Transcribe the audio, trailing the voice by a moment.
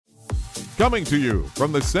Coming to you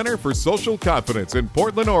from the Center for Social Confidence in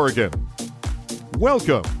Portland, Oregon.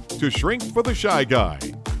 Welcome to Shrink for the Shy Guy,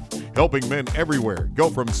 helping men everywhere go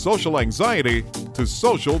from social anxiety to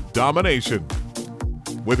social domination.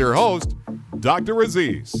 With your host, Dr.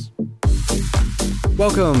 Aziz.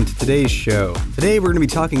 Welcome to today's show. Today we're going to be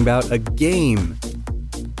talking about a game.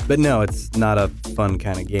 But no, it's not a fun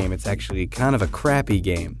kind of game. It's actually kind of a crappy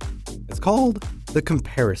game. It's called the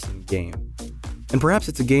comparison game. And perhaps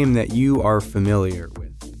it's a game that you are familiar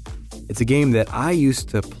with. It's a game that I used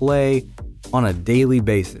to play on a daily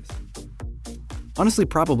basis. Honestly,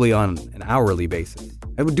 probably on an hourly basis.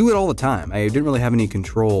 I would do it all the time. I didn't really have any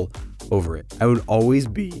control over it. I would always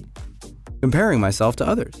be comparing myself to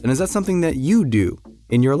others. And is that something that you do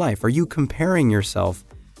in your life? Are you comparing yourself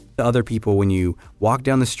to other people when you walk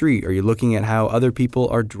down the street? Are you looking at how other people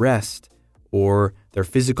are dressed, or their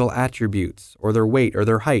physical attributes, or their weight, or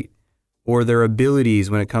their height, or their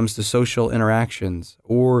abilities when it comes to social interactions,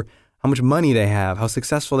 or how much money they have, how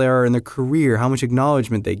successful they are in their career, how much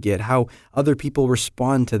acknowledgement they get, how other people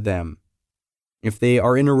respond to them, if they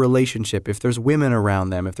are in a relationship, if there's women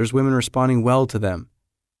around them, if there's women responding well to them?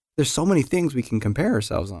 There's so many things we can compare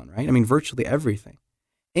ourselves on, right? I mean, virtually everything.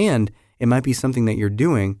 And it might be something that you're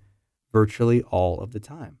doing virtually all of the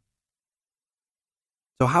time.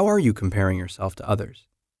 So how are you comparing yourself to others?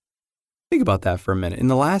 Think about that for a minute. In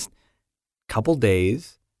the last couple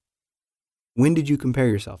days, when did you compare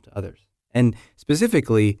yourself to others? And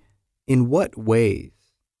specifically, in what ways?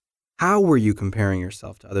 How were you comparing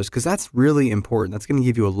yourself to others? Because that's really important. That's going to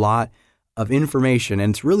give you a lot of information,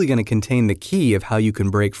 and it's really going to contain the key of how you can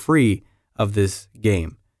break free of this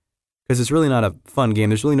game. Because it's really not a fun game.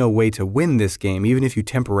 There's really no way to win this game, even if you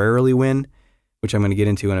temporarily win, which I'm going to get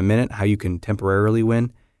into in a minute, how you can temporarily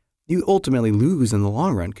win. You ultimately lose in the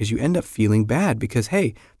long run because you end up feeling bad because,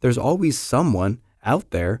 hey, there's always someone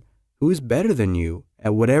out there who is better than you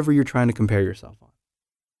at whatever you're trying to compare yourself on.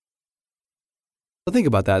 So think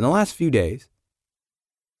about that. In the last few days,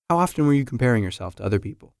 how often were you comparing yourself to other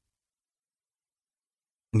people?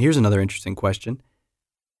 And here's another interesting question.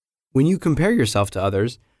 When you compare yourself to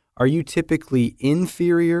others, are you typically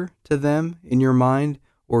inferior to them in your mind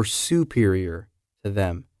or superior to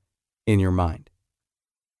them in your mind?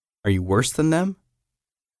 Are you worse than them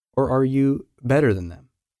or are you better than them?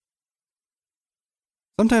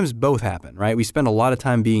 Sometimes both happen, right? We spend a lot of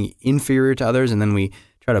time being inferior to others and then we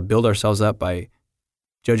try to build ourselves up by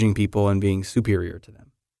judging people and being superior to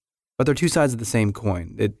them. But they're two sides of the same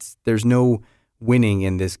coin. There's no winning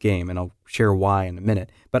in this game, and I'll share why in a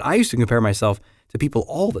minute. But I used to compare myself to people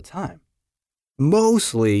all the time,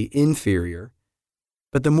 mostly inferior.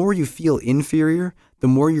 But the more you feel inferior, the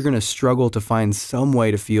more you're going to struggle to find some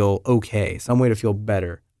way to feel okay, some way to feel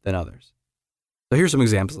better than others. So here's some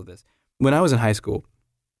examples of this. When I was in high school,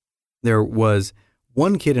 there was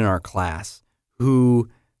one kid in our class who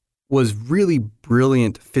was really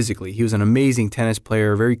brilliant physically. He was an amazing tennis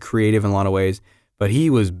player, very creative in a lot of ways, but he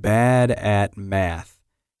was bad at math,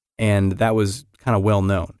 and that was kind of well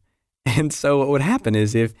known. And so what would happen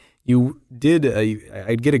is if you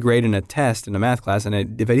I'd get a grade in a test in a math class, and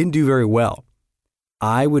if I didn't do very well,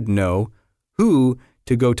 I would know who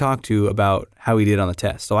to go talk to about how he did on the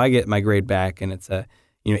test. So I get my grade back, and it's a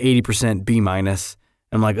 80% B minus.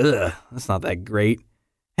 I'm like, ugh, that's not that great.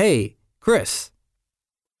 Hey, Chris,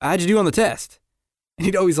 how'd you do on the test? And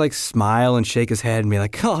he'd always like smile and shake his head and be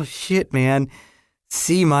like, oh shit, man,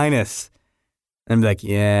 C minus. And I'd be like,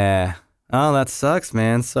 yeah, oh, that sucks,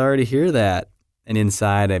 man. Sorry to hear that. And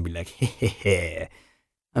inside I'd be like, hey,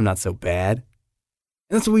 I'm not so bad.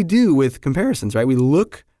 And that's what we do with comparisons, right? We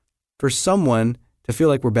look for someone to feel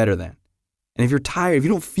like we're better than. And if you're tired, if you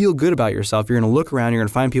don't feel good about yourself, you're going to look around, you're going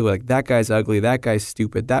to find people like, that guy's ugly, that guy's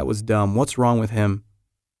stupid, that was dumb, what's wrong with him?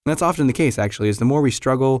 And that's often the case, actually, is the more we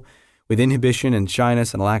struggle with inhibition and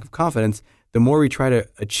shyness and a lack of confidence, the more we try to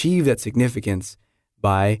achieve that significance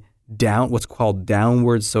by what's called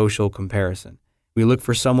downward social comparison. We look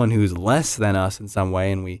for someone who's less than us in some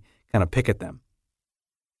way, and we kind of pick at them.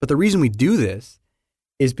 But the reason we do this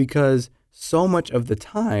is because so much of the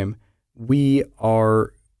time we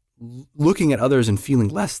are looking at others and feeling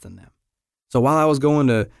less than them. So while I was going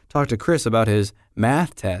to talk to Chris about his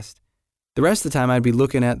math test, the rest of the time I'd be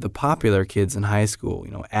looking at the popular kids in high school,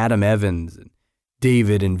 Adam Evans and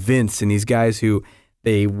David and Vince and these guys who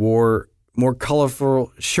they wore more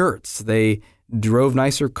colorful shirts. They drove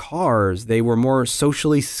nicer cars. They were more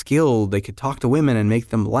socially skilled. They could talk to women and make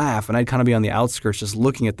them laugh. And I'd kind of be on the outskirts just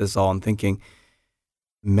looking at this all and thinking,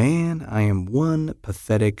 man, I am one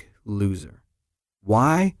pathetic loser.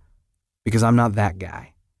 Why? Because I'm not that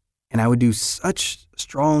guy. And I would do such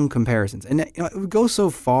strong comparisons. And it would go so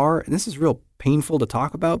far, and this is real painful to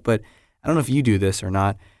talk about, but I don't know if you do this or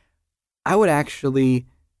not. I would actually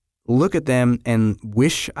look at them and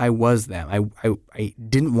wish I was them. I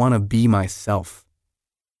didn't want to be myself.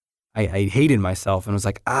 I hated myself and was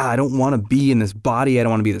like, I don't want to be in this body. I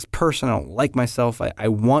don't want to be this person. I don't like myself. I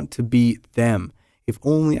want to be them. If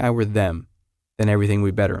only I were them, then everything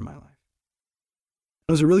would be better in my life.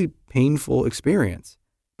 It was a really painful experience,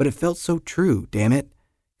 but it felt so true, damn it.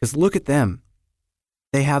 Because look at them.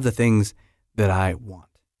 They have the things that I want.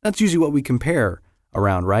 That's usually what we compare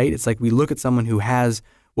around, right? It's like we look at someone who has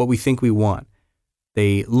what we think we want.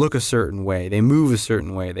 They look a certain way. They move a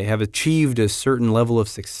certain way. They have achieved a certain level of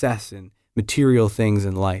success in material things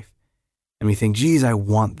in life. And we think, geez, I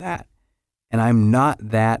want that. And I'm not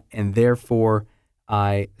that, and therefore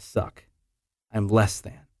I suck. I'm less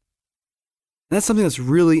than. And that's something that's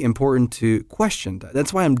really important to question.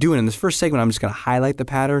 That's why I'm doing it. In this first segment, I'm just going to highlight the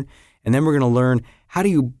pattern, and then we're going to learn how do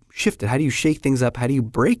you shift it? How do you shake things up? How do you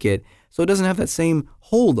break it so it doesn't have that same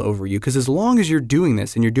hold over you? Because as long as you're doing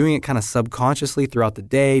this and you're doing it kind of subconsciously throughout the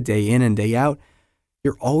day in and day out,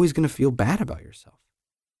 you're always going to feel bad about yourself.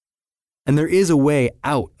 And there is a way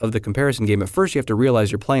out of the comparison game. At first, you have to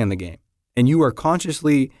realize you're playing the game. And you are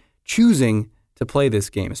consciously choosing to play this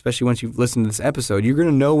game, especially once you've listened to this episode. You're going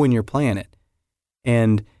to know when you're playing it.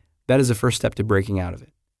 And that is the first step to breaking out of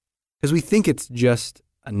it. Because we think it's just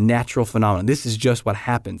a natural phenomenon. This is just what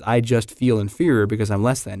happens. I just feel inferior because I'm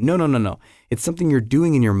less than. No. It's something you're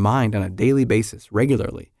doing in your mind on a daily basis,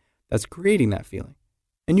 regularly, that's creating that feeling.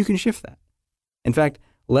 And you can shift that. In fact,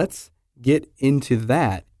 let's get into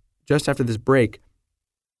that just after this break,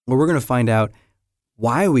 where we're going to find out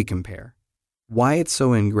why we compare, why it's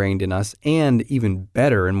so ingrained in us, and even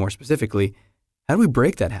better and more specifically, how do we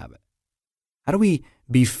break that habit? How do we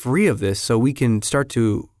be free of this so we can start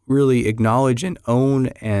to really acknowledge and own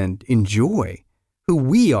and enjoy who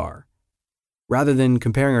we are rather than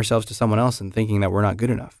comparing ourselves to someone else and thinking that we're not good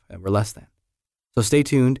enough and we're less than? So stay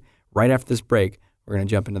tuned. Right after this break, we're going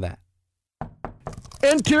to jump into that.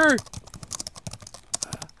 Enter!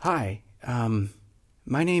 Hi,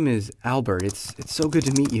 my name is Albert. It's so good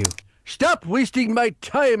to meet you. Stop wasting my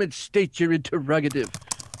time and state your interrogative.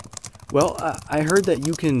 Well, I heard that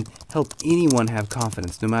you can help anyone have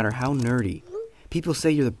confidence, no matter how nerdy. People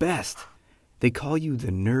say you're the best. They call you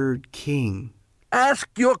the Nerd King. Ask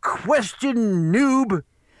your question, noob.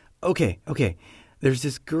 Okay. There's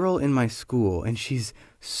this girl in my school, and she's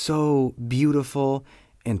so beautiful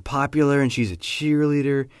and popular, and she's a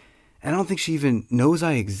cheerleader. And I don't think she even knows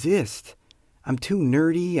I exist. I'm too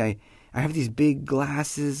nerdy. I have these big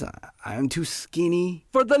glasses. I'm too skinny.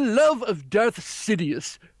 For the love of Darth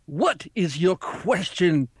Sidious, what is your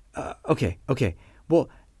question? Okay. Well,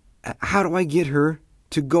 how do I get her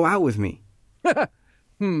to go out with me?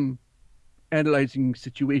 Analyzing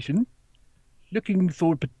situation. Looking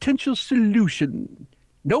for potential solution.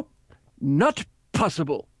 Nope, not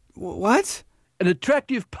possible. What? An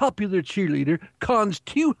attractive, popular cheerleader cons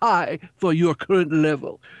too high for your current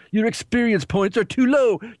level. Your experience points are too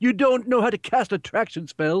low. You don't know how to cast attraction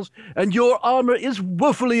spells, and your armor is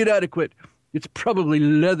woefully inadequate. It's probably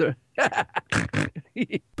leather.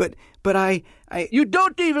 But I... You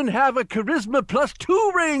don't even have a Charisma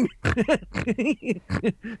 +2 ring!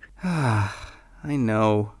 I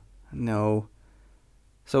know.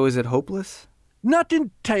 So is it hopeless? Not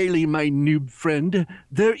entirely, my noob friend.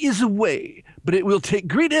 There is a way, but it will take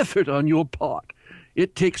great effort on your part.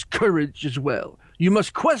 It takes courage as well. You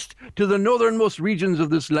must quest to the northernmost regions of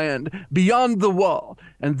this land, beyond the wall,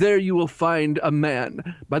 and there you will find a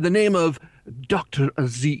man by the name of Dr.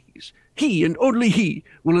 Aziz. He, and only he,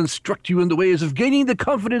 will instruct you in the ways of gaining the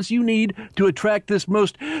confidence you need to attract this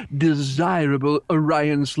most desirable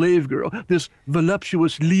Orion slave girl, this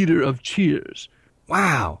voluptuous leader of cheers.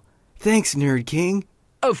 Wow. Thanks, Nerd King.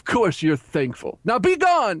 Of course you're thankful. Now be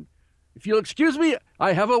gone! If you'll excuse me,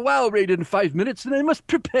 I have a WoW raid in 5 minutes and I must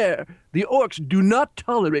prepare. The orcs do not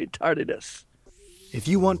tolerate tardiness. If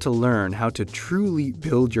you want to learn how to truly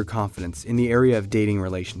build your confidence in the area of dating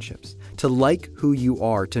relationships, to like who you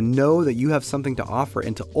are, to know that you have something to offer,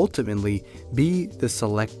 and to ultimately be the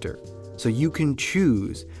selector, so you can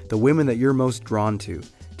choose the women that you're most drawn to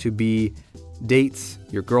be dates,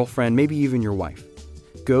 your girlfriend, maybe even your wife.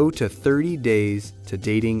 Go to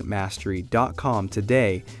 30daystodatingmastery.com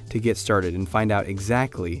today to get started and find out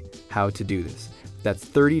exactly how to do this. That's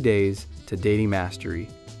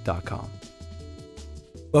 30daystodatingmastery.com.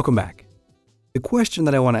 Welcome back. The question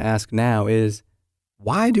that I want to ask now is,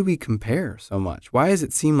 why do we compare so much? Why does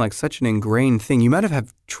it seem like such an ingrained thing? You might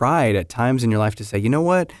have tried at times in your life to say, you know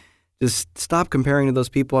what? Just stop comparing to those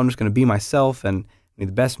people. I'm just going to be myself and be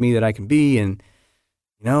the best me that I can be. And,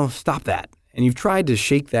 stop that. And you've tried to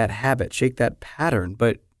shake that habit, shake that pattern,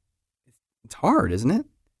 but it's hard, isn't it?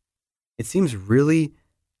 It seems really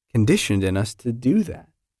conditioned in us to do that.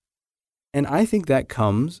 And I think that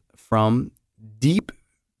comes from deep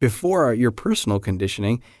before your personal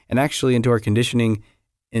conditioning and actually into our conditioning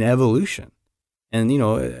in evolution. And,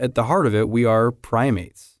 at the heart of it, we are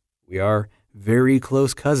primates. We are very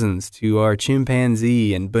close cousins to our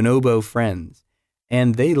chimpanzee and bonobo friends.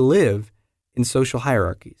 And they live in social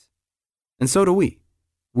hierarchies. And so do we.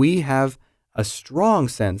 We have a strong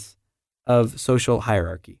sense of social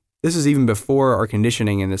hierarchy. This is even before our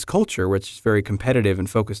conditioning in this culture, which is very competitive and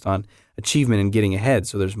focused on achievement and getting ahead.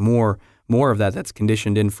 So there's more of that that's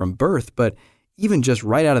conditioned in from birth. But even just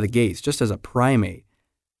right out of the gates, just as a primate,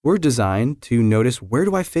 we're designed to notice, where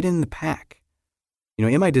do I fit in the pack?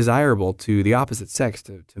 Am I desirable to the opposite sex,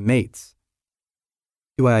 to mates?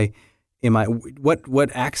 What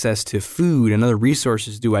access to food and other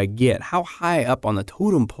resources do I get? How high up on the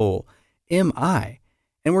totem pole am I?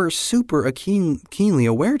 And we're super keenly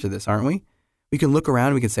aware to this, aren't we? We can look around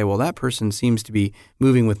and we can say, well, that person seems to be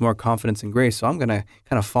moving with more confidence and grace, so I'm going to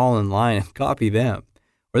kind of fall in line and copy them.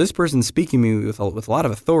 Or this person's speaking to me with a lot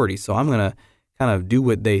of authority, so I'm going to kind of do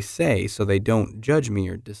what they say so they don't judge me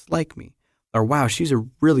or dislike me. Or, wow, she's a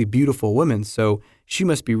really beautiful woman, so she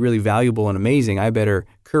must be really valuable and amazing. I better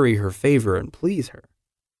curry her favor and please her.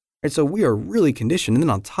 Right? So we are really conditioned. And then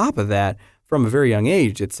on top of that, from a very young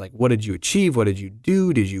age, it's like, what did you achieve? What did you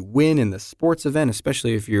do? Did you win in the sports event?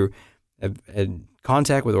 Especially if you have had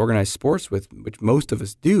contact with organized sports, which most of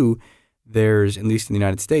us do, there's, at least in the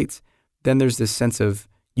United States, then there's this sense of,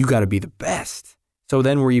 you got to be the best. So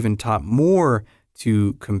then we're even taught more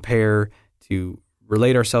to compare, to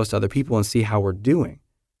relate ourselves to other people and see how we're doing.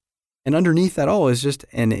 And underneath that all is just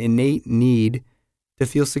an innate need to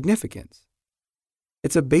feel significance.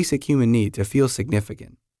 It's a basic human need to feel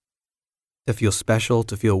significant, to feel special,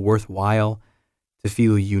 to feel worthwhile, to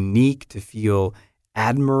feel unique, to feel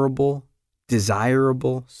admirable,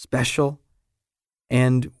 desirable, special.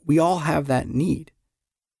 And we all have that need.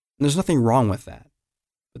 And there's nothing wrong with that.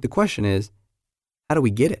 But the question is, how do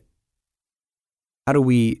we get it? How do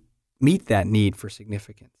we meet that need for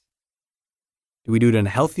significance? Do we do it in a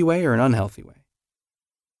healthy way or an unhealthy way?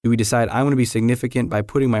 Do we decide I want to be significant by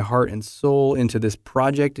putting my heart and soul into this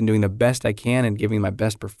project and doing the best I can and giving my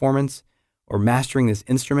best performance or mastering this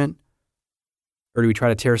instrument? Or do we try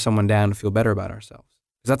to tear someone down to feel better about ourselves?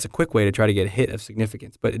 Because that's a quick way to try to get a hit of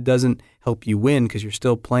significance, but it doesn't help you win because you're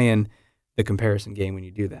still playing the comparison game when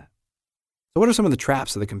you do that. So what are some of the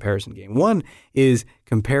traps of the comparison game? One is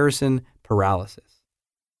comparison paralysis.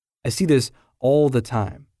 I see this all the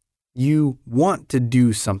time. You want to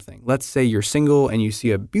do something. Let's say you're single and you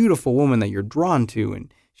see a beautiful woman that you're drawn to,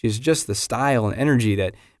 and she has just the style and energy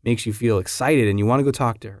that makes you feel excited and you want to go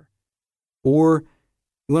talk to her. Or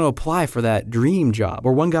you want to apply for that dream job.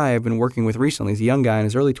 Or one guy I've been working with recently, he's a young guy in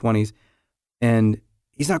his early 20s, and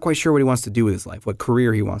he's not quite sure what he wants to do with his life, what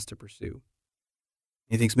career he wants to pursue.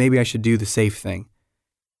 He thinks, maybe I should do the safe thing.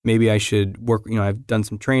 Maybe I should work, I've done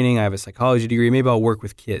some training, I have a psychology degree, maybe I'll work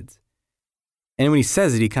with kids. And when he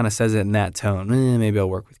says it, he kind of says it in that tone, maybe I'll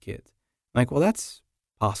work with kids. I'm like, well, that's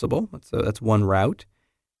possible. That's one route.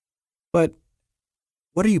 But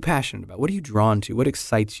what are you passionate about? What are you drawn to? What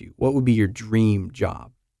excites you? What would be your dream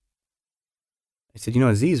job? I said,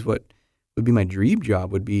 Aziz, what would be my dream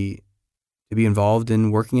job would be to be involved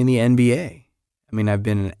in working in the NBA. I mean, I've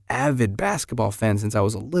been an avid basketball fan since I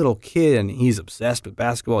was a little kid, and he's obsessed with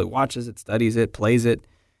basketball. He watches it, studies it, plays it.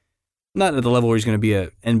 Not at the level where he's going to be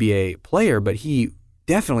an NBA player, but he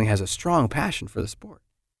definitely has a strong passion for the sport.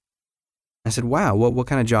 I said, wow, what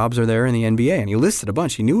kind of jobs are there in the NBA? And he listed a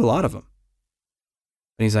bunch. He knew a lot of them.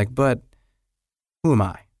 And he's like, but who am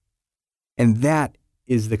I? And that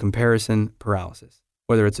is the comparison paralysis.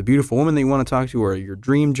 Whether it's a beautiful woman that you want to talk to, or your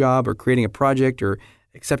dream job, or creating a project, or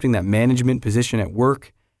accepting that management position at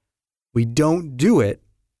work, we don't do it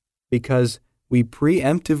because we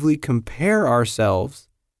preemptively compare ourselves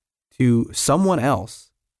to someone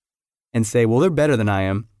else and say, well, they're better than I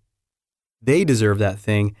am. They deserve that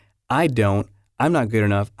thing. I don't. I'm not good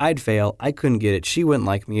enough. I'd fail. I couldn't get it. She wouldn't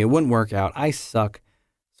like me. It wouldn't work out. I suck.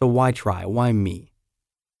 So why try? Why me?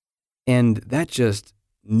 And that just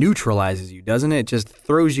neutralizes you, doesn't it? It just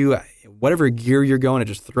throws you, whatever gear you're going, it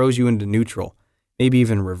just throws you into neutral, maybe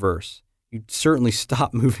even reverse. You certainly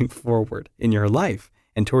stop moving forward in your life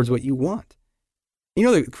and towards what you want.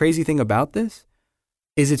 The crazy thing about this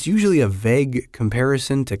is it's usually a vague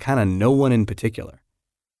comparison to kind of no one in particular.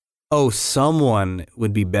 Oh, someone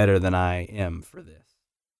would be better than I am for this.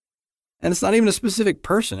 And it's not even a specific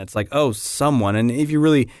person. It's like, oh, someone. And if you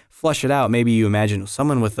really flush it out, maybe you imagine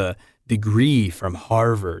someone with a degree from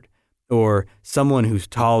Harvard or someone who's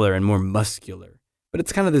taller and more muscular. But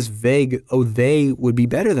it's kind of this vague, oh, they would be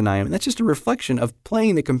better than I am. And that's just a reflection of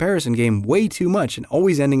playing the comparison game way too much and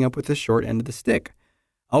always ending up with the short end of the stick,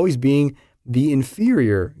 always being the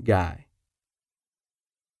inferior guy.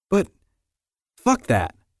 But fuck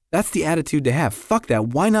that. That's the attitude to have. Fuck that.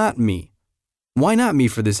 Why not me? Why not me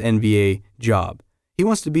for this NBA job? He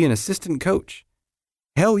wants to be an assistant coach.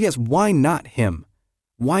 Hell yes, why not him?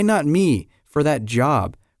 Why not me for that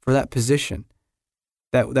job, for that position?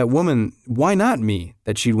 That woman, why not me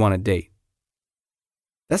that she'd want to date?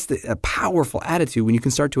 That's a powerful attitude when you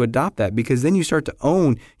can start to adopt that, because then you start to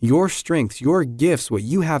own your strengths, your gifts, what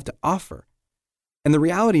you have to offer. And the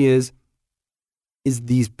reality is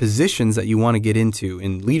these positions that you want to get into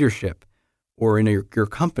in leadership or in your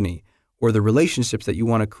company or the relationships that you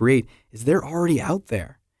want to create, is they're already out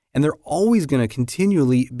there. And they're always going to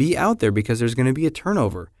continually be out there because there's going to be a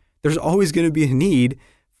turnover. There's always going to be a need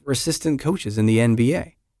for assistant coaches in the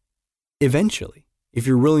NBA. Eventually, if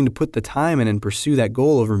you're willing to put the time in and pursue that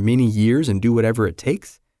goal over many years and do whatever it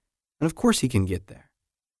takes, then of course he can get there.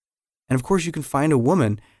 And of course you can find a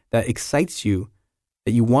woman that excites you,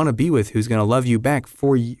 that you want to be with, who's going to love you back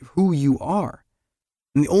for who you are.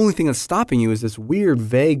 And the only thing that's stopping you is this weird,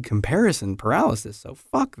 vague comparison paralysis. So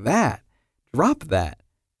fuck that. Drop that.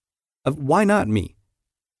 Why not me?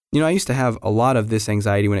 I used to have a lot of this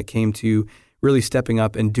anxiety when it came to really stepping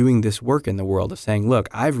up and doing this work in the world of saying, look,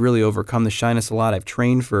 I've really overcome the shyness a lot. I've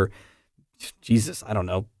trained for,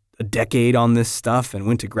 a decade on this stuff and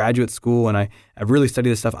went to graduate school, and I've really studied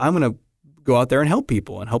this stuff. I'm going to go out there and help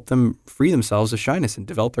people and help them free themselves of shyness and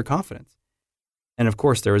develop their confidence. And of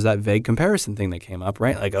course, there was that vague comparison thing that came up,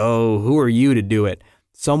 right? Like, oh, who are you to do it?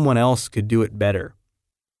 Someone else could do it better.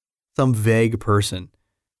 Some vague person.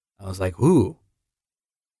 I was like, ooh,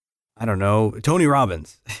 I don't know, Tony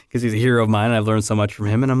Robbins, because he's a hero of mine and I've learned so much from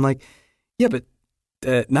him. And I'm like, yeah, but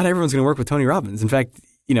not everyone's going to work with Tony Robbins. In fact,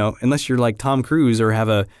 unless you're like Tom Cruise or have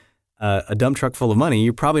a dump truck full of money,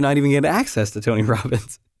 you're probably not even getting access to Tony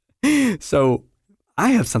Robbins. So I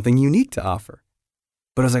have something unique to offer.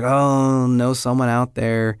 But I was like, oh, no, someone out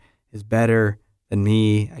there is better than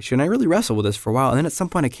me. I really wrestled with this for a while. And then at some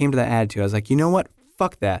point I came to that attitude. I was like, you know what?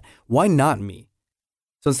 Fuck that. Why not me?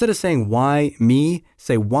 So instead of saying why me,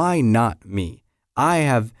 say why not me? I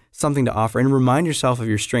have something to offer, and remind yourself of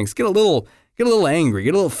your strengths. Get a little angry,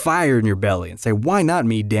 get a little fire in your belly and say, why not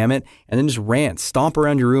me, damn it? And then just rant, stomp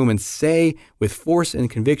around your room and say with force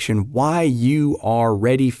and conviction why you are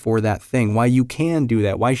ready for that thing, why you can do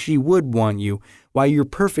that, why she would want you, why you're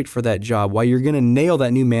perfect for that job, why you're going to nail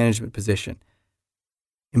that new management position.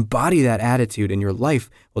 Embody that attitude and your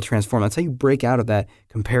life will transform. That's how you break out of that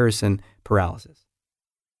comparison paralysis.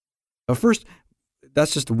 But first,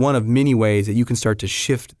 that's just one of many ways that you can start to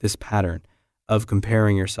shift this pattern of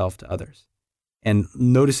comparing yourself to others and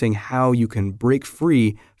noticing how you can break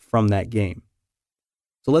free from that game.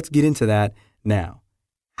 So let's get into that now.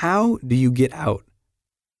 How do you get out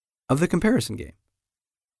of the comparison game?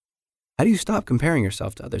 How do you stop comparing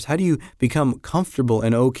yourself to others? How do you become comfortable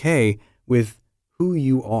and okay with who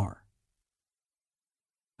you are?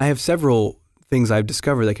 I have several things I've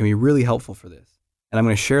discovered that can be really helpful for this, and I'm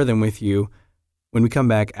going to share them with you when we come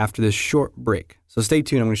back after this short break. So stay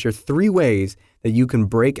tuned. I'm going to share 3 ways that you can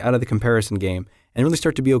break out of the comparison game and really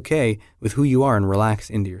start to be okay with who you are and relax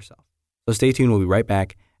into yourself. So stay tuned. We'll be right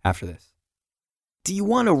back after this. Do you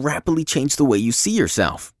want to rapidly change the way you see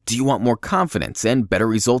yourself? Do you want more confidence and better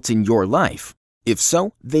results in your life? If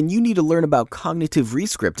so, then you need to learn about cognitive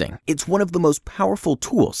rescripting. It's one of the most powerful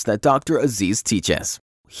tools that Dr. Aziz teaches.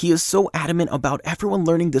 He is so adamant about everyone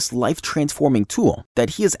learning this life-transforming tool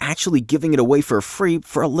that he is actually giving it away for free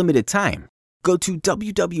for a limited time. Go to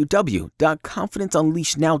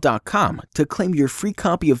www.confidenceunleashednow.com to claim your free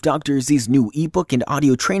copy of Dr. Aziz's new ebook and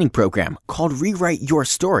audio training program called Rewrite Your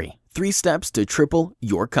Story: 3 Steps to Triple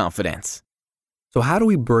Your Confidence. So how do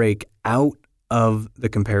we break out of the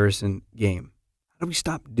comparison game? How do we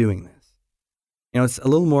stop doing this? It's a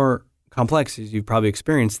little more complex, as you've probably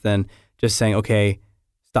experienced, than just saying, okay,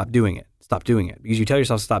 stop doing it, because you tell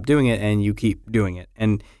yourself stop doing it and you keep doing it.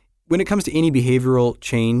 And when it comes to any behavioral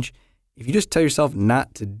change, if you just tell yourself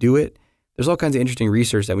not to do it, there's all kinds of interesting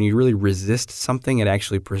research that when you really resist something, it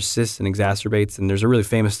actually persists and exacerbates. And there's a really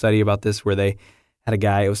famous study about this where they had a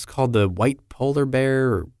guy, it was called the white polar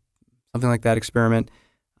bear or something like that experiment.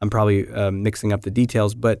 I'm probably mixing up the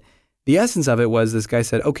details, but the essence of it was this guy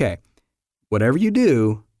said, okay, whatever you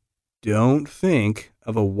do, don't think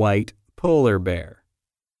of a white polar bear.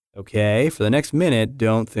 Okay, for the next minute,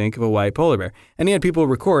 don't think of a white polar bear. And he had people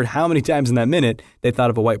record how many times in that minute they thought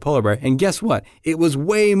of a white polar bear. And guess what? It was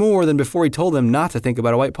way more than before he told them not to think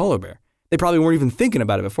about a white polar bear. They probably weren't even thinking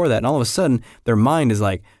about it before that. And all of a sudden, their mind is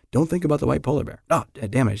like, don't think about the white polar bear. Oh,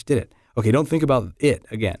 damn it, I just did it. Okay, don't think about it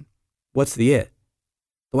again. What's the it?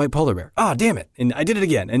 The white polar bear. Oh, damn it. And I did it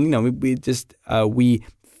again. And, we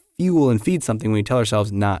fuel and feed something when we tell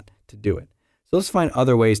ourselves not to do it. So let's find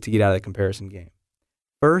other ways to get out of the comparison game.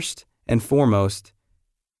 First and foremost,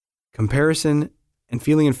 comparison and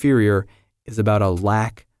feeling inferior is about a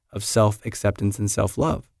lack of self-acceptance and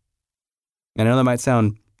self-love. And I know that might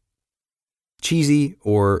sound cheesy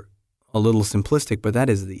or a little simplistic, but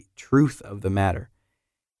that is the truth of the matter,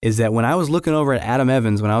 is that when I was looking over at Adam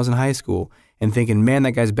Evans when I was in high school and thinking, man,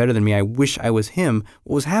 that guy's better than me, I wish I was him,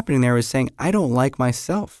 what was happening there was saying, I don't like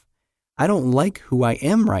myself. I don't like who I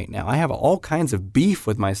am right now. I have all kinds of beef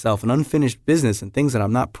with myself and unfinished business and things that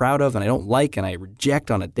I'm not proud of and I don't like and I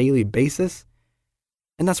reject on a daily basis.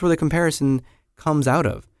 And that's where the comparison comes out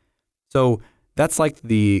of. So that's like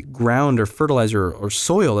the ground or fertilizer or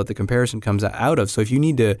soil that the comparison comes out of. So if you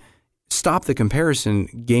need to stop the comparison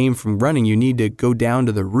game from running, you need to go down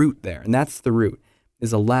to the root there. And that's the root,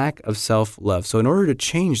 is a lack of self-love. So in order to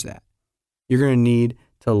change that, you're going to need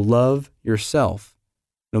to love yourself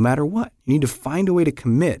no matter what. You need to find a way to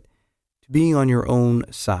commit to being on your own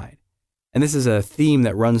side. And this is a theme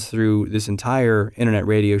that runs through this entire internet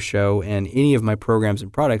radio show and any of my programs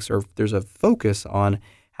and products, or there's a focus on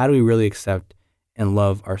how do we really accept and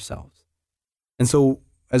love ourselves. And so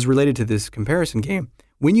as related to this comparison game,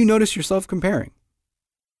 when you notice yourself comparing,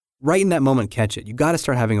 right in that moment, catch it. You got to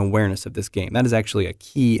start having awareness of this game. That is actually a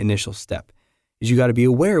key initial step, is you got to be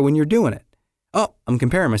aware when you're doing it. Oh, I'm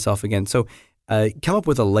comparing myself again. So come up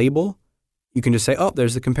with a label. You can just say, oh,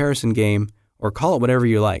 there's the comparison game, or call it whatever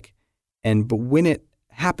you like. But when it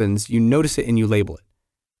happens, you notice it and you label it.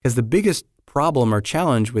 Because the biggest problem or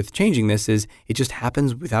challenge with changing this is it just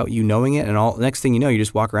happens without you knowing it. And the next thing you know, you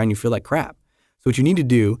just walk around and you feel like crap. So what you need to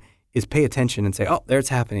do is pay attention and say, oh, there it's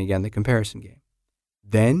happening again, the comparison game.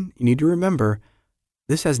 Then you need to remember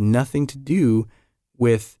this has nothing to do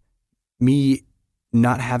with me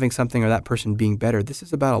not having something or that person being better. This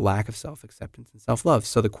is about a lack of self-acceptance and self-love.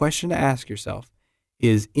 So the question to ask yourself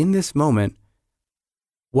is, in this moment,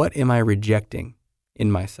 what am I rejecting in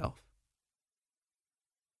myself?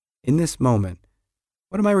 In this moment,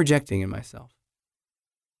 what am I rejecting in myself?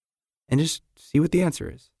 And just see what the answer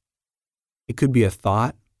is. It could be a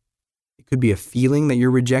thought. It could be a feeling that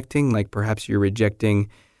you're rejecting, like perhaps you're rejecting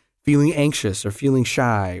feeling anxious or feeling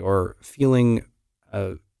shy or feeling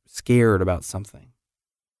scared about something.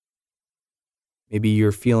 Maybe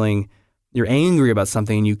you're angry about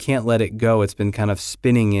something and you can't let it go. It's been kind of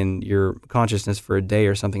spinning in your consciousness for a day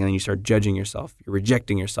or something, and then you start judging yourself. You're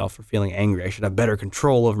rejecting yourself for feeling angry. I should have better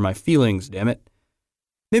control over my feelings, damn it.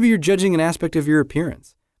 Maybe you're judging an aspect of your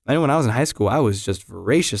appearance. I know when I was in high school, I was just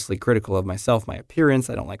voraciously critical of myself, my appearance.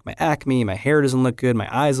 I don't like my acne. My hair doesn't look good. My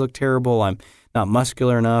eyes look terrible. I'm not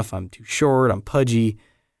muscular enough. I'm too short. I'm pudgy.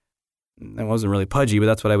 I wasn't really pudgy, but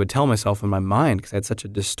that's what I would tell myself in my mind because I had such a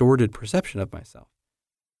distorted perception of myself.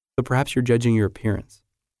 So perhaps you're judging your appearance.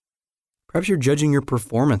 Perhaps you're judging your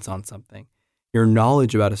performance on something, your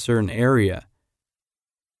knowledge about a certain area,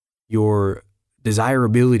 your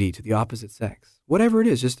desirability to the opposite sex. Whatever it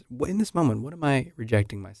is, just in this moment, what am I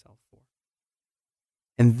rejecting myself for?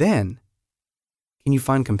 And then, can you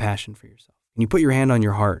find compassion for yourself? Can you put your hand on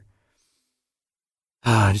your heart?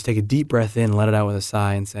 Just take a deep breath in, let it out with a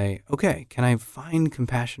sigh and say, okay, can I find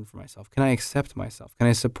compassion for myself? Can I accept myself? Can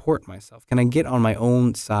I support myself? Can I get on my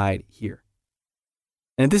own side here?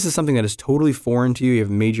 And if this is something that is totally foreign to you, you have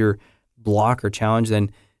a major block or challenge,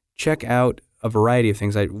 then check out a variety of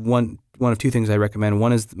things. One of two things I recommend.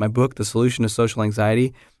 One is my book, The Solution to Social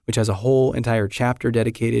Anxiety, which has a whole entire chapter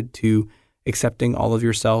dedicated to accepting all of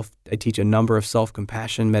yourself. I teach a number of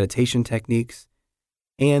self-compassion meditation techniques.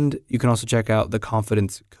 And you can also check out The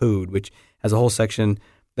Confidence Code, which has a whole section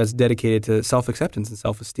that's dedicated to self-acceptance and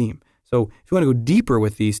self-esteem. So if you want to go deeper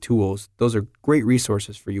with these tools, those are great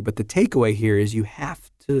resources for you. But the takeaway here is you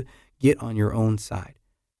have to get on your own side.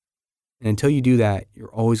 And until you do that,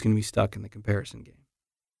 you're always going to be stuck in the comparison game.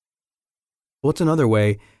 What's another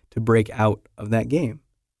way to break out of that game?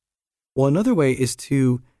 Well, another way is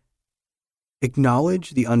to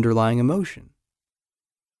acknowledge the underlying emotion,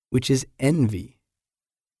 which is envy.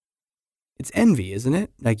 It's envy, isn't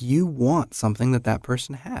it? Like you want something that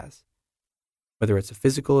person has, whether it's a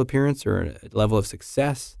physical appearance or a level of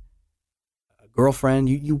success, a girlfriend,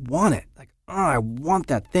 you want it. Like, I want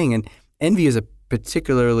that thing. And envy is a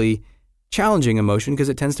particularly challenging emotion because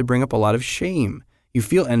it tends to bring up a lot of shame. You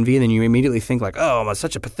feel envy, and then you immediately think like, oh, I'm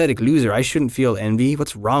such a pathetic loser. I shouldn't feel envy.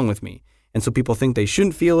 What's wrong with me? And so people think they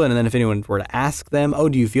shouldn't feel it. And then if anyone were to ask them, oh,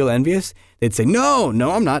 do you feel envious? They'd say, no,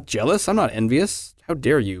 I'm not jealous. I'm not envious. How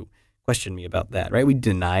dare you question me about that, right? We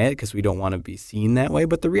deny it because we don't want to be seen that way.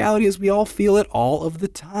 But the reality is we all feel it all of the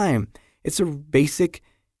time. It's a basic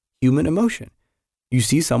human emotion. You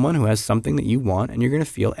see someone who has something that you want and you're going to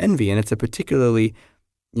feel envy. And it's a particularly,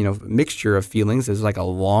 mixture of feelings. There's like a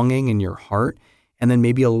longing in your heart and then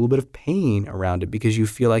maybe a little bit of pain around it because you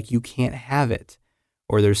feel like you can't have it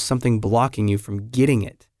or there's something blocking you from getting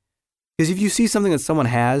it. Because if you see something that someone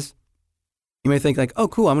has, you may think like, oh,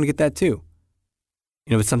 cool, I'm going to get that too.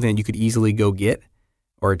 It's something that you could easily go get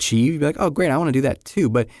or achieve. You'd be like, oh, great, I want to do that too.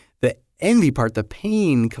 But the envy part, the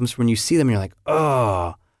pain comes from when you see them and you're like,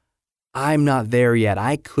 oh, I'm not there yet.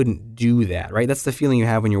 I couldn't do that, right? That's the feeling you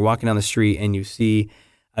have when you're walking down the street and you see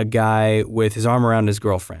a guy with his arm around his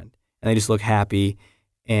girlfriend and they just look happy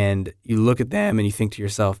and you look at them and you think to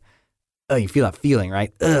yourself, oh, you feel that feeling,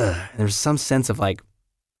 right? Ugh. And there's some sense of like,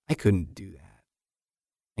 I couldn't do that.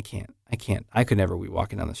 I can't. I could never be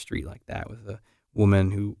walking down the street like that with a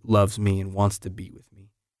woman who loves me and wants to be with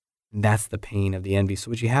me. And that's the pain of the envy.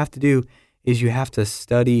 So what you have to do is you have to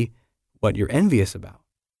study what you're envious about.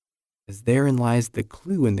 Because therein lies the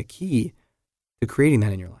clue and the key to creating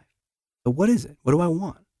that in your life. So what is it? What do I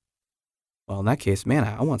want? Well, in that case, man,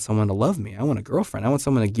 I want someone to love me. I want a girlfriend. I want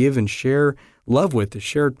someone to give and share love with, to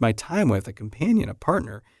share my time with, a companion, a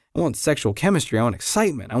partner. I want sexual chemistry. I want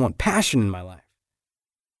excitement. I want passion in my life.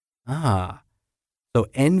 So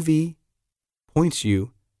envy points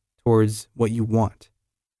you towards what you want.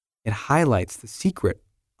 It highlights the secret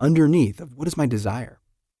underneath of what is my desire.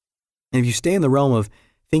 And if you stay in the realm of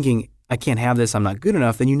thinking, I can't have this, I'm not good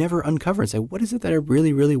enough, then you never uncover and say, what is it that I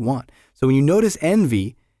really, really want? So when you notice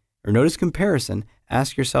envy or notice comparison,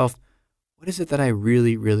 ask yourself, what is it that I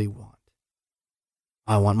really, really want?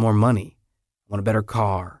 I want more money. I want a better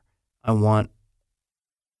car. I want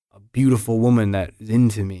a beautiful woman that is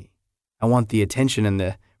into me. I want the attention and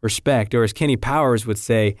the respect, or as Kenny Powers would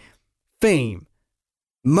say, fame,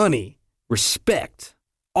 money, respect.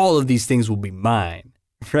 All of these things will be mine.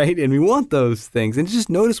 Right? And we want those things. And just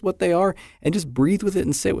notice what they are and just breathe with it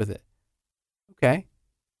and sit with it. Okay.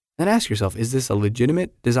 Then ask yourself, is this a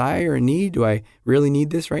legitimate desire or need? Do I really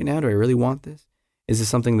need this right now? Do I really want this? Is this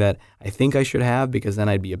something that I think I should have because then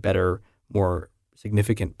I'd be a better, more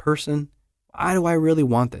significant person? Why do I really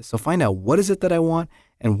want this? So find out what is it that I want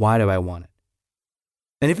and why do I want it?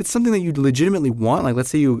 And if it's something that you legitimately want, like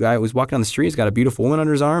let's say you guy was walking down the street, he's got a beautiful woman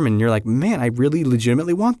under his arm, and you're like, man, I really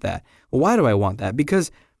legitimately want that. Well, why do I want that?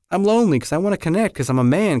 Because I'm lonely, because I want to connect, because I'm a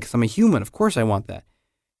man, because I'm a human. Of course I want that.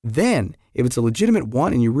 Then, if it's a legitimate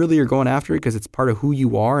want and you really are going after it because it's part of who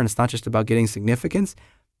you are and it's not just about getting significance,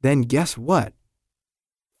 then guess what?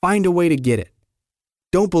 Find a way to get it.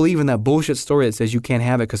 Don't believe in that bullshit story that says you can't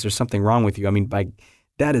have it because there's something wrong with you. I mean,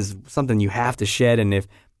 that is something you have to shed, and if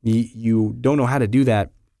you don't know how to do that,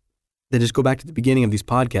 then just go back to the beginning of these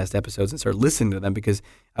podcast episodes and start listening to them because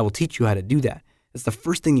I will teach you how to do that. That's the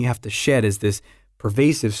first thing you have to shed is this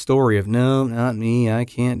pervasive story of, no, not me, I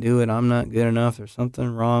can't do it, I'm not good enough, there's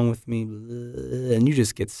something wrong with me, and you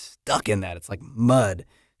just get stuck in that. It's like mud,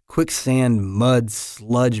 quicksand, mud,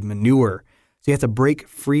 sludge, manure. So you have to break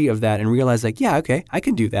free of that and realize like, yeah, okay, I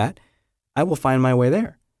can do that. I will find my way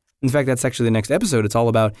there. In fact, that's actually the next episode. It's all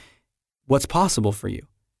about what's possible for you.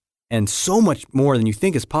 And so much more than you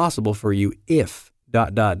think is possible for you if ...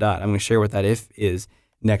 I'm going to share what that if is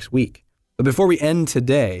next week. But before we end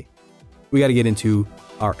today, we got to get into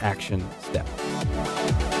our action step.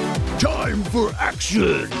 Time for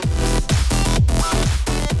action!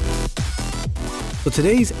 So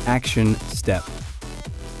today's action step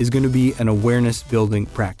is going to be an awareness building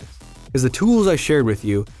practice. Because the tools I shared with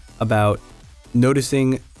you about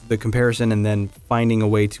noticing the comparison and then finding a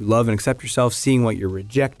way to love and accept yourself, seeing what you're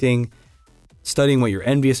rejecting, studying what you're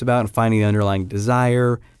envious about and finding the underlying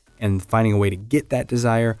desire and finding a way to get that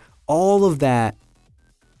desire, all of that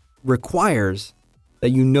requires that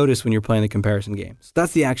you notice when you're playing the comparison game. So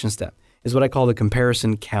that's the action step, is what I call the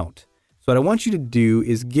comparison count. So what I want you to do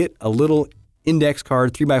is get a little index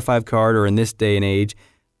card, 3x5 card, or in this day and age,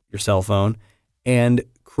 your cell phone, and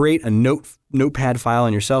create a notepad file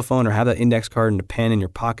on your cell phone or have that index card and a pen in your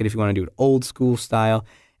pocket if you want to do it old school style.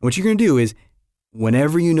 And what you're going to do is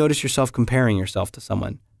whenever you notice yourself comparing yourself to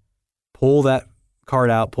someone, pull that card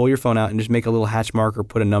out, pull your phone out, and just make a little hatch mark or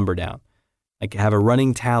put a number down. Like have a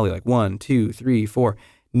running tally, like 1, 2, 3, 4.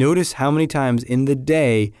 Notice how many times in the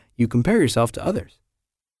day you compare yourself to others.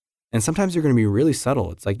 And sometimes you're going to be really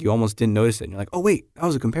subtle. It's like you almost didn't notice it. And you're like, oh, wait, that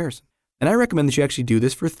was a comparison. And I recommend that you actually do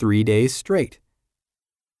this for 3 days straight.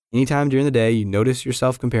 Anytime during the day you notice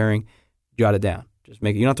yourself comparing, jot it down. You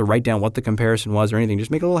don't have to write down what the comparison was or anything.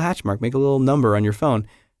 Just make a little hatch mark, make a little number on your phone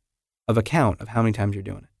of a count of how many times you're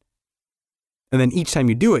doing it. And then each time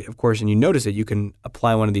you do it, of course, and you notice it, you can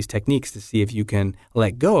apply one of these techniques to see if you can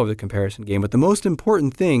let go of the comparison game. But the most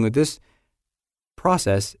important thing with this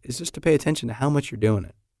process is just to pay attention to how much you're doing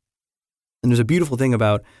it. And there's a beautiful thing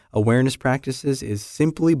about awareness practices is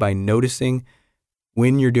simply by noticing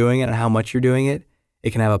when you're doing it and how much you're doing it,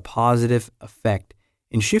 it can have a positive effect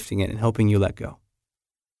in shifting it and helping you let go.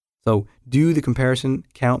 So do the comparison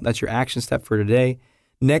count. That's your action step for today.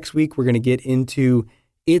 Next week, we're going to get into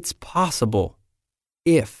it's possible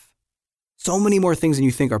if. So many more things than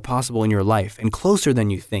you think are possible in your life and closer than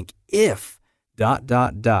you think. If, ... I'm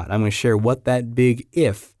going to share what that big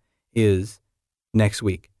if is next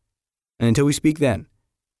week. And until we speak then,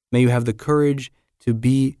 may you have the courage to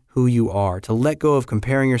be who you are, to let go of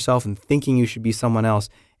comparing yourself and thinking you should be someone else,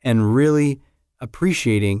 and really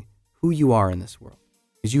appreciating who you are in this world.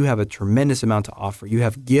 Because you have a tremendous amount to offer. You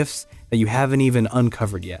have gifts that you haven't even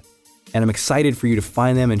uncovered yet. And I'm excited for you to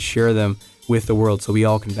find them and share them with the world so we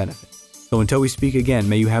all can benefit. So until we speak again,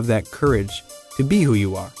 may you have that courage to be who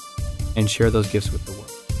you are and share those gifts with the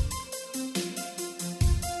world.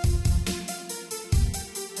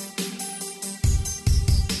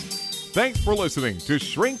 Thanks for listening to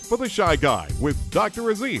Shrink for the Shy Guy with Dr.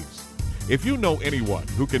 Aziz. If you know anyone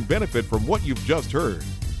who can benefit from what you've just heard,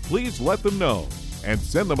 please let them know and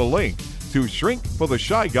send them a link to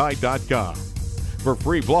shrinkfortheshyguy.com. For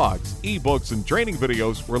free blogs, ebooks, and training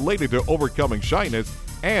videos related to overcoming shyness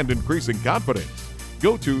and increasing confidence,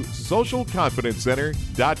 go to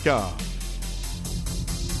socialconfidencecenter.com.